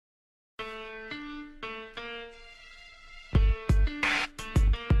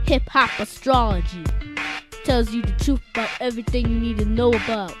hip-hop astrology. Tells you the truth about everything you need to know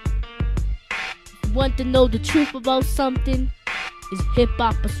about. If you want to know the truth about something, it's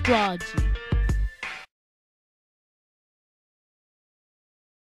hip-hop astrology.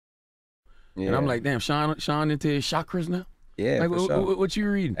 Yeah. And I'm like, damn, Sean into his chakras now? Yeah, like, for sure. What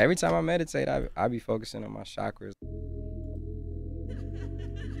you reading? Every time I meditate, I be focusing on my chakras.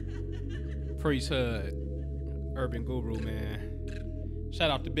 Priesthood, urban guru, man. Shout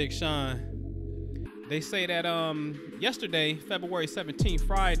out to Big Sean. They say that yesterday, February 17th,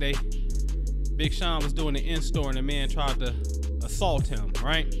 Friday, Big Sean was doing the in-store and the man tried to assault him,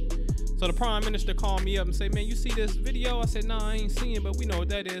 right? So the Prime Minister called me up and said, man, you see this video? I said, nah, I ain't seen it, but we know what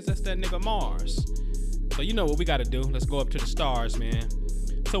that is. That's that nigga Mars. So you know what we gotta do. Let's go up to the stars, man.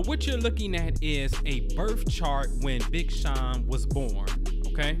 So what you're looking at is a birth chart when Big Sean was born,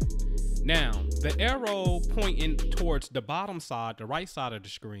 okay? Now, the arrow pointing towards the bottom side, the right side of the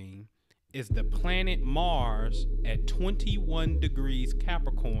screen, is the planet Mars at 21 degrees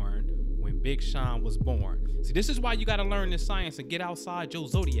Capricorn when Big Sean was born. See, this is why you gotta learn this science and get outside your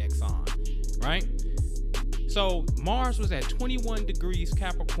zodiac sign, right? So Mars was at 21 degrees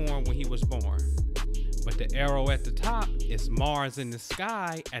Capricorn when he was born. But the arrow at the top is Mars in the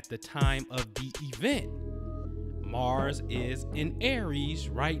sky at the time of the event. Mars is in Aries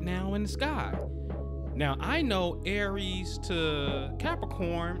right now in the sky. Now, I know Aries to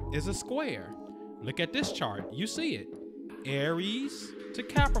Capricorn is a square. Look at this chart. You see it. Aries to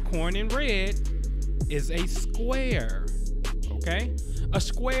Capricorn in red is a square, okay? A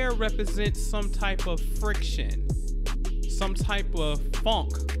square represents some type of friction, some type of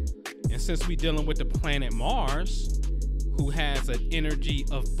funk. And since we're dealing with the planet Mars, who has an energy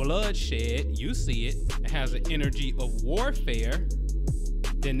of bloodshed, you see it, it has an energy of warfare,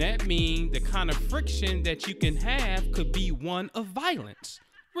 then that means the kind of friction that you can have could be one of violence.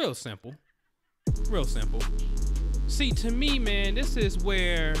 Real simple. Real simple. See, to me, man, this is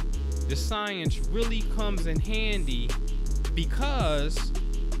where the science really comes in handy, because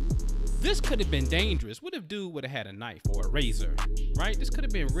this could have been dangerous. What if dude would have had a knife or a razor, right? This could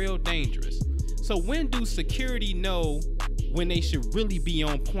have been real dangerous. So when do security know when they should really be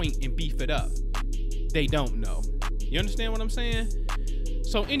on point and beef it up? They don't know. You understand what I'm saying?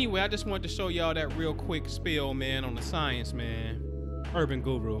 So anyway, I just wanted to show y'all that real quick spiel, man, on the science, man. Urban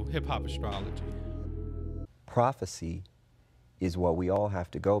guru, hip-hop astrology. Prophecy is what we all have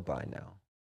to go by now.